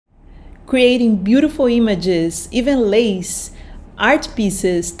creating beautiful images, even lace, art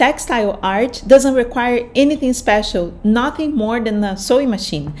pieces, textile art doesn't require anything special, nothing more than a sewing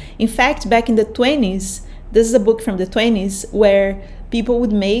machine. In fact, back in the 20s, this is a book from the 20s where people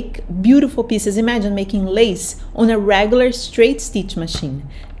would make beautiful pieces. Imagine making lace on a regular straight stitch machine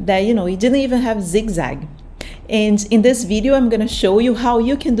that, you know, it didn't even have zigzag. And in this video, I'm going to show you how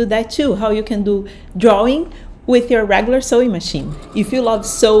you can do that too, how you can do drawing with your regular sewing machine. If you love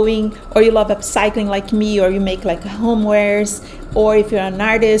sewing, or you love upcycling like me, or you make like homewares, or if you're an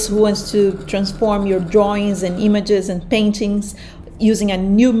artist who wants to transform your drawings and images and paintings using a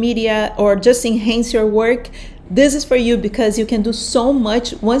new media, or just enhance your work, this is for you, because you can do so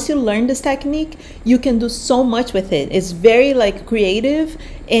much. Once you learn this technique, you can do so much with it. It's very like creative,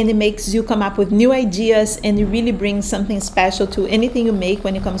 and it makes you come up with new ideas, and it really brings something special to anything you make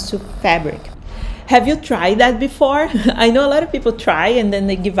when it comes to fabric. Have you tried that before? I know a lot of people try and then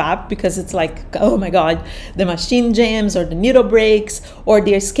they give up because it's like, oh my God, the machine jams or the needle breaks, or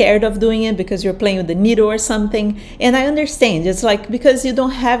they're scared of doing it because you're playing with the needle or something. And I understand. It's like because you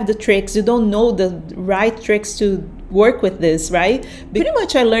don't have the tricks, you don't know the right tricks to work with this, right? Pretty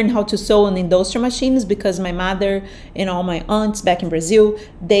much I learned how to sew on industrial machines because my mother and all my aunts back in Brazil,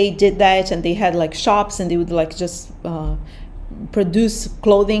 they did that, and they had like shops, and they would like just produce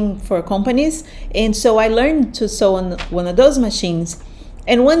clothing for companies. And so I learned to sew on one of those machines.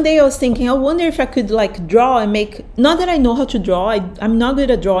 And one day I was thinking, I wonder if I could like draw and make, not that I know how to draw, I'm not good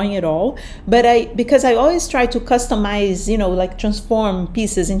at drawing at all, but because I always try to customize, you know, like transform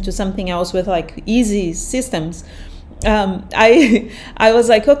pieces into something else with like easy systems. I was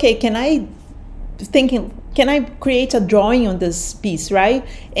like, okay, can I create a drawing on this piece, right?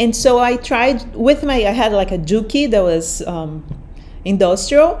 And so I tried with I had like a Juki that was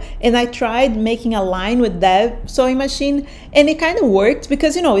industrial, and I tried making a line with that sewing machine, and it kind of worked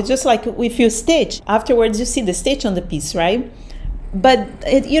because, you know, it's just like if you stitch, afterwards you see the stitch on the piece, right? But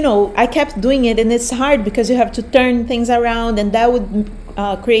you know, I kept doing it, and it's hard because you have to turn things around, and that would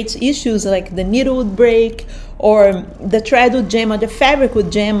create issues like the needle would break, or the thread would jam, or the fabric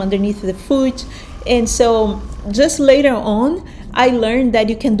would jam underneath the foot. And so just later on, I learned that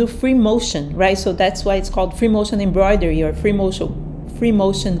you can do free motion, right? So that's why it's called free motion embroidery or free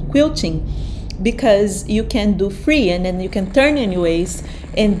motion quilting, because you can do free and then you can turn anyways.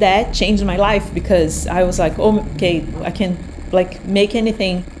 And that changed my life because I was like, oh, okay, I can like make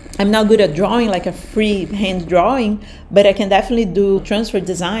anything. I'm not good at drawing like a free hand drawing, but I can definitely do transfer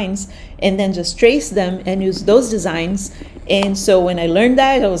designs and then just trace them and use those designs. And so when I learned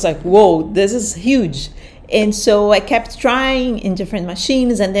that, I was like, whoa, this is huge. And so I kept trying in different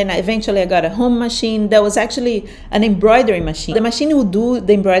machines, and then eventually I got a home machine that was actually an embroidery machine. The machine will do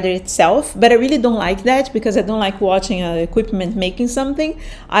the embroidery itself, but I really don't like that because I don't like watching equipment making something.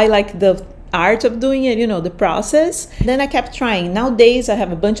 I like the art of doing it, you know, the process. Then I kept trying. Nowadays I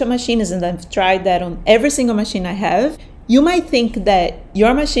have a bunch of machines, and I've tried that on every single machine I have. You might think that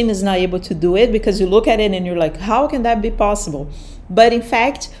your machine is not able to do it because you look at it and you're like, how can that be possible? But in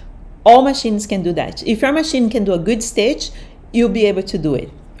fact, all machines can do that. If your machine can do a good stitch, you'll be able to do it.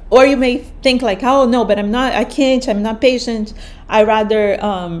 Or you may think like, oh no, but I'm not patient. I rather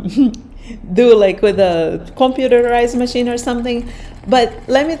do like with a computerized machine or something. But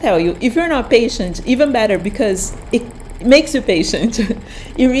let me tell you, if you're not patient, even better, because it makes you patient.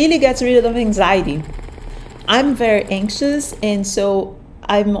 It really gets rid of anxiety. I'm very anxious, and so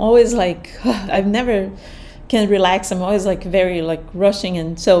I'm always like, I've never can relax. I'm always like very like rushing.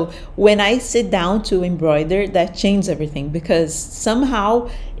 And so when I sit down to embroider, that changes everything, because somehow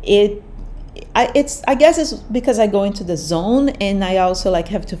I guess it's because I go into the zone, and I also like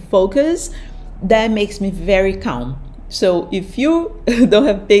have to focus. That makes me very calm. So if you don't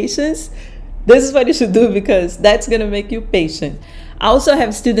have patience, this is what you should do, because that's gonna make you patient. I also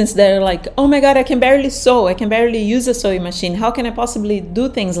have students that are like, oh my God, I can barely sew. I can barely use a sewing machine. How can I possibly do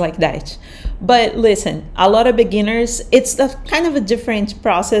things like that? But listen, a lot of beginners, it's kind of a different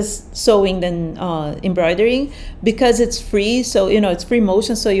process sewing than embroidering, because it's free. So, you know, it's free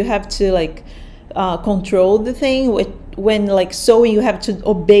motion. So you have to like control the thing. When like sewing, you have to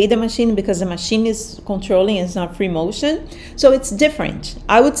obey the machine because the machine is controlling, and it's not free motion. So it's different.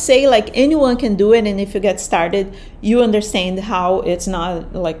 I would say like anyone can do it, and if you get started, you understand how it's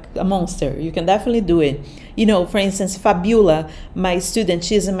not like a monster. You can definitely do it. You know, for instance, Fabiola, my student,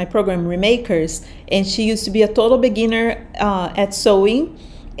 she's in my program Remakers, and she used to be a total beginner at sewing.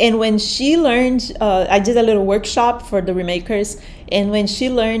 And when she learned, I did a little workshop for the remakers, and when she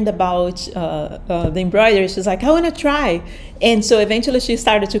learned about the embroidery, she was like, I want to try. And so eventually she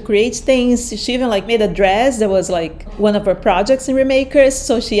started to create things. She even like made a dress that was like one of her projects in remakers,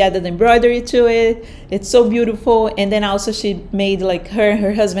 so she added embroidery to it. It's so beautiful. And then also she made, like, her and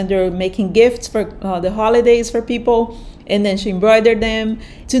her husband, they were making gifts for the holidays for people, and then she embroidered them.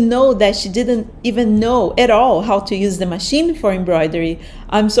 To know that she didn't even know at all how to use the machine for embroidery,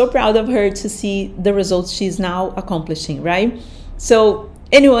 I'm so proud of her to see the results she's now accomplishing, right? So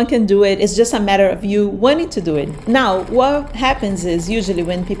anyone can do it. It's just a matter of you wanting to do it. Now, what happens is usually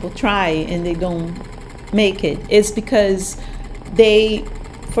when people try and they don't make it, it's because they,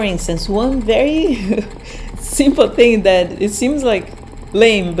 for instance, one very simple thing that it seems like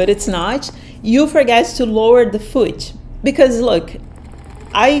lame, but it's not, you forget to lower the foot. Because look,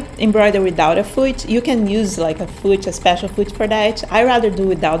 I embroider without a foot. You can use like a foot, a special foot for that. I rather do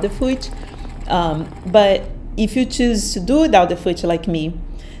without the foot. But if you choose to do without the foot like me,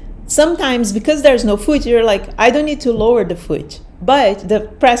 sometimes because there's no foot, you're like, I don't need to lower the foot. But the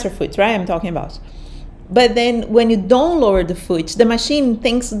presser foot, right, I'm talking about. But then when you don't lower the foot, the machine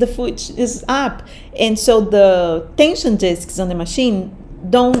thinks the foot is up. And so the tension discs on the machine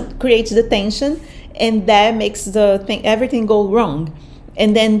don't create the tension, and that makes the thing, everything go wrong.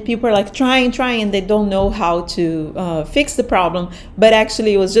 And then people are like trying, and they don't know how to fix the problem. But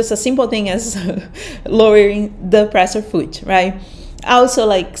actually, it was just a simple thing as lowering the presser foot, right? Also,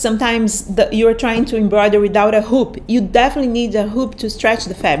 like sometimes you're trying to embroider without a hoop. You definitely need a hoop to stretch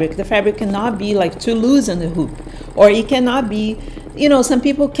the fabric. The fabric cannot be like too loose on the hoop, or it cannot be, you know, some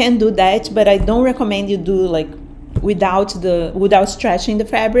people can do that, but I don't recommend you do like without stretching the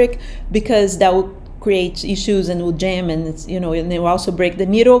fabric, because that will create issues and will jam, and it's, you know, and it will also break the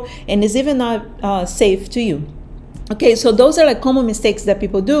needle, and it's even not safe to you. Okay, so those are like common mistakes that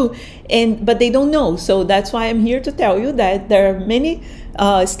people do, but they don't know. So that's why I'm here to tell you that there are many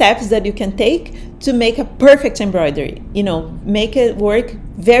steps that you can take to make a perfect embroidery. You know, make it work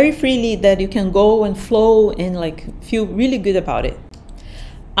very freely, that you can go and flow and like feel really good about it.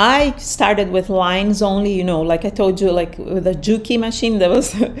 I started with lines only, you know, like I told you, like with a Juki machine that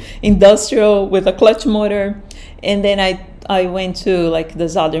was industrial with a clutch motor. And then I went to like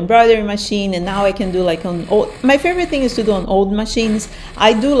this other embroidery machine, and now I can do like on old. My favorite thing is to do on old machines.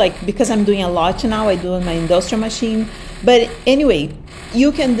 I do like, because I'm doing a lot now, I do on my industrial machine. But anyway,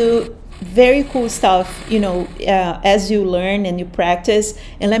 you can do very cool stuff, you know, as you learn and you practice.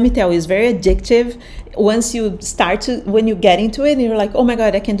 And let me tell you, it's very addictive. Once you start to, when you get into it, and you're like, oh my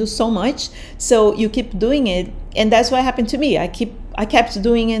God, I can do so much. So you keep doing it. And that's what happened to me. I kept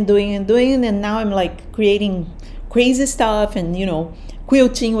doing and doing and doing. And now I'm like creating crazy stuff, and, you know,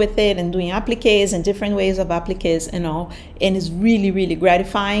 quilting with it, and doing appliques and different ways of appliques and all. And it's really, really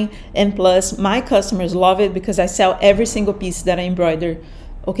gratifying. And plus, my customers love it because I sell every single piece that I embroider.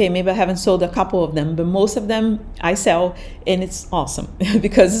 Okay, maybe I haven't sold a couple of them, but most of them I sell, and it's awesome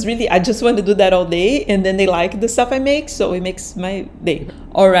because it's really, I just want to do that all day, and then they like the stuff I make, so it makes my day.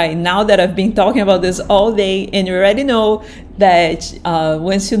 All right, now that I've been talking about this all day, and you already know that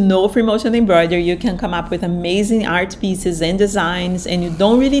once you know free motion embroidery, you can come up with amazing art pieces and designs, and you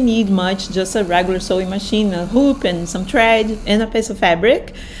don't really need much, just a regular sewing machine, a hoop, and some thread, and a piece of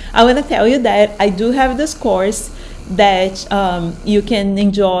fabric. I want to tell you that I do have this course that you can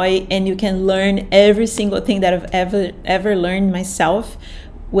enjoy, and you can learn every single thing that I've ever learned myself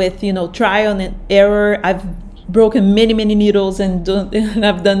with, you know, trial and error. I've broken many needles, and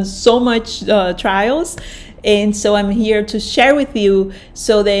I've done so much trials. And so I'm here to share with you,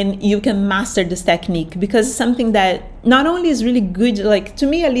 so then you can master this technique, because it's something that not only is really good, like to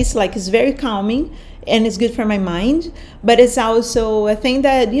me at least, like it's very calming and it's good for my mind, but it's also a thing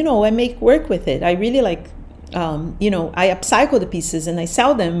that, you know, I make work with it. I really like, you know, I upcycle the pieces and I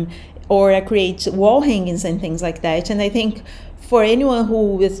sell them, or I create wall hangings and things like that. And I think for anyone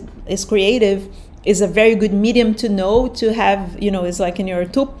who is creative, is a very good medium to know, to have, you know, it's like in your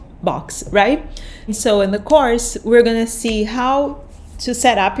toolbox, right? So in the course, we're gonna see how to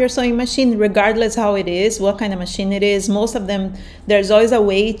set up your sewing machine, regardless how it is, what kind of machine it is. Most of them, there's always a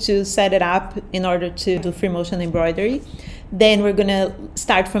way to set it up in order to do free motion embroidery. Then we're gonna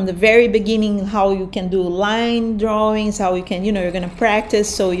start from the very beginning, how you can do line drawings, how you can, you know, you're gonna practice,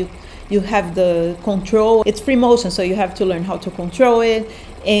 so you have the control. It's free motion, so you have to learn how to control it.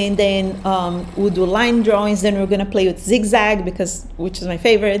 And then we'll do line drawings. Then we're gonna play with zigzag, which is my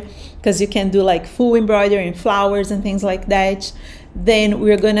favorite, because you can do like full embroidery and flowers and things like that. Then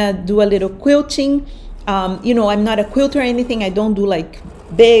we're gonna do a little quilting. You know, I'm not a quilter or anything. I don't do like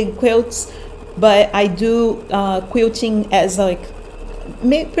big quilts, but I do quilting as like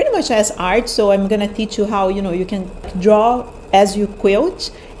pretty much as art. So I'm gonna teach you how, you know, you can draw as you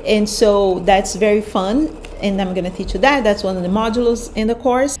quilt, and so that's very fun, and I'm gonna teach you that. That's one of the modules in the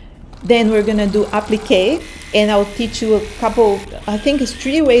course. Then we're gonna do applique, and I'll teach you a couple, I think it's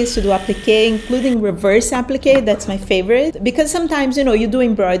 3 ways to do applique, including reverse applique. That's my favorite, because sometimes, you know, you do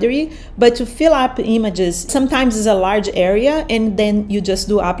embroidery, but to fill up images, sometimes it's a large area, and then you just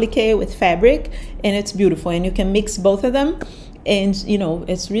do applique with fabric, and it's beautiful, and you can mix both of them. And you know,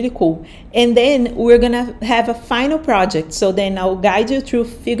 it's really cool. And then we're gonna have a final project, so then I'll guide you through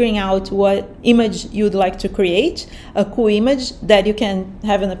figuring out what image you'd like to create, a cool image that you can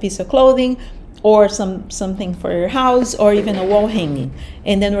have in a piece of clothing, or something for your house, or even a wall hanging.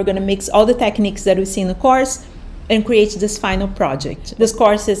 And then we're gonna mix all the techniques that we see in the course and create this final project. This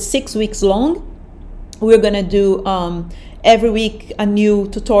course is 6 weeks long. We're gonna do every week a new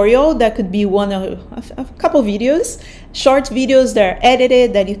tutorial that could be one of a couple videos, short videos that are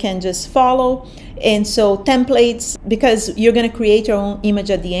edited that you can just follow. And so templates, because you're going to create your own image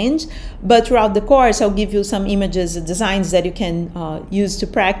at the end, but throughout the course I'll give you some images, designs that you can use to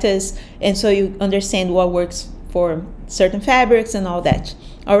practice, and so you understand what works for certain fabrics and all that.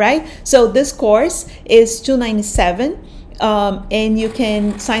 All right, so this course is $297, and you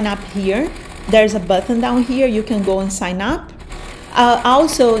can sign up here. There's a button down here, you can go and sign up.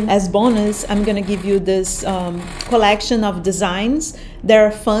 Also, as bonus, I'm gonna give you this collection of designs that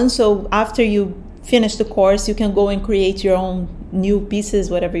are fun. So after you finish the course, you can go and create your own new pieces,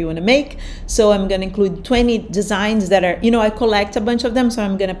 whatever you wanna make. So I'm gonna include 20 designs that are, you know, I collect a bunch of them, so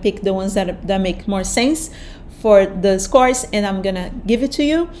I'm gonna pick the ones that make more sense for this course, and I'm gonna give it to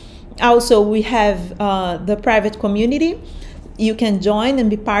you. Also, we have the private community. You can join and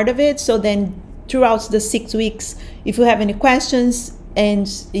be part of it. So then throughout the 6 weeks, if you have any questions, and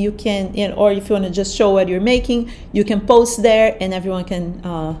you can, you know, or if you want to just show what you're making, you can post there, and everyone can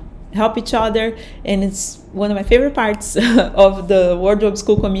help each other. And it's one of my favorite parts of the wardrobe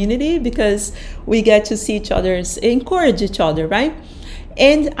school community, because we get to see each other's, encourage each other, right?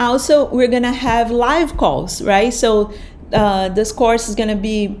 And also we're gonna have live calls, right? So this course is going to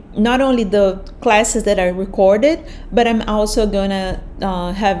be not only the classes that are recorded, but I'm also going to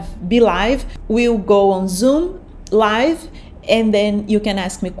be live. We'll go on Zoom live, and then you can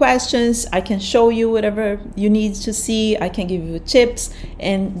ask me questions. I can show you whatever you need to see. I can give you tips,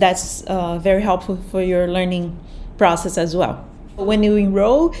 and that's very helpful for your learning process as well. When you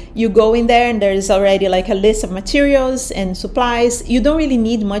enroll, you go in there, and there's already like a list of materials and supplies. You don't really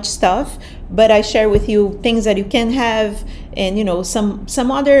need much stuff, but I share with you things that you can have, and you know,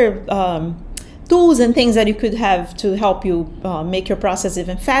 some other tools and things that you could have to help you make your process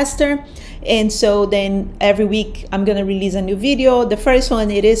even faster. And so then every week I'm going to release a new video. The first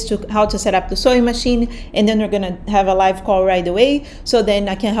one, it is how to set up the sewing machine, and then we're going to have a live call right away, so then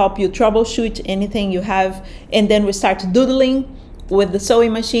I can help you troubleshoot anything you have. And then we start doodling with the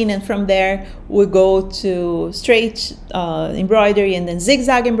sewing machine, and from there we go to straight embroidery, and then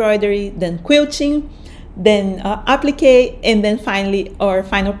zigzag embroidery, then quilting, then applique, and then finally our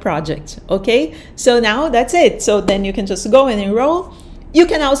final project. Okay, so now that's it. So then you can just go and enroll. You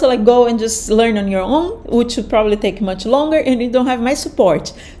can also like go and just learn on your own, which would probably take much longer, and you don't have my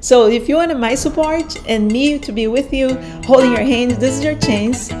support. So if you want my support and me to be with you, holding your hand, this is your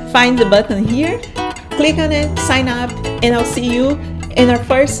chance. Find the button here, click on it, sign up, and I'll see you in our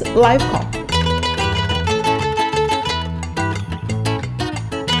first live call.